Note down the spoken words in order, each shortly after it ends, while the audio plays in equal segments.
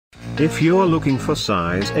If you're looking for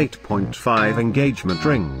size 8.5 engagement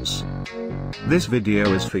rings, this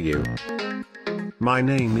video is for you. My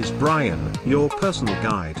name is Brian, your personal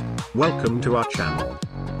guide. Welcome to our channel.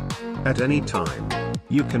 At any time,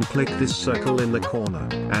 you can click this circle in the corner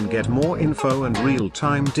and get more info and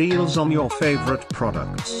real-time deals on your favorite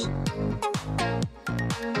products.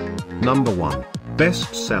 Number 1.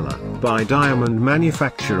 Bestseller by Diamond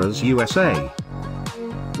Manufacturers USA.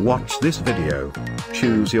 Watch this video.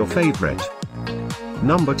 Choose your favorite.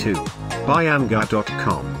 Number 2. By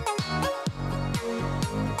Anga.com.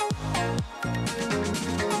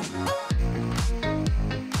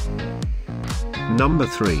 Number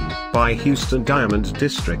 3, by Houston Diamond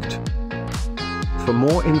District. For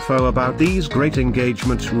more info about these great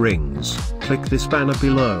engagement rings, click this banner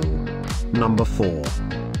below. Number 4.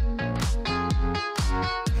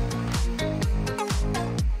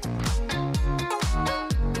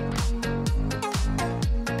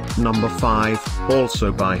 Number 5,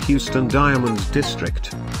 also by Houston Diamond District.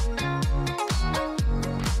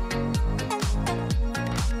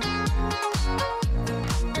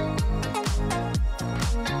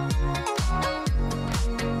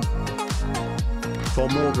 For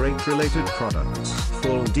more great related products,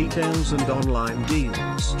 full details and online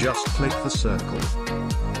deals, just click the circle.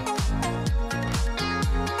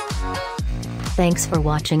 Thanks for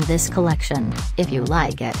watching this collection. If you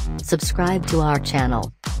like it, subscribe to our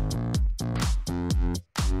channel.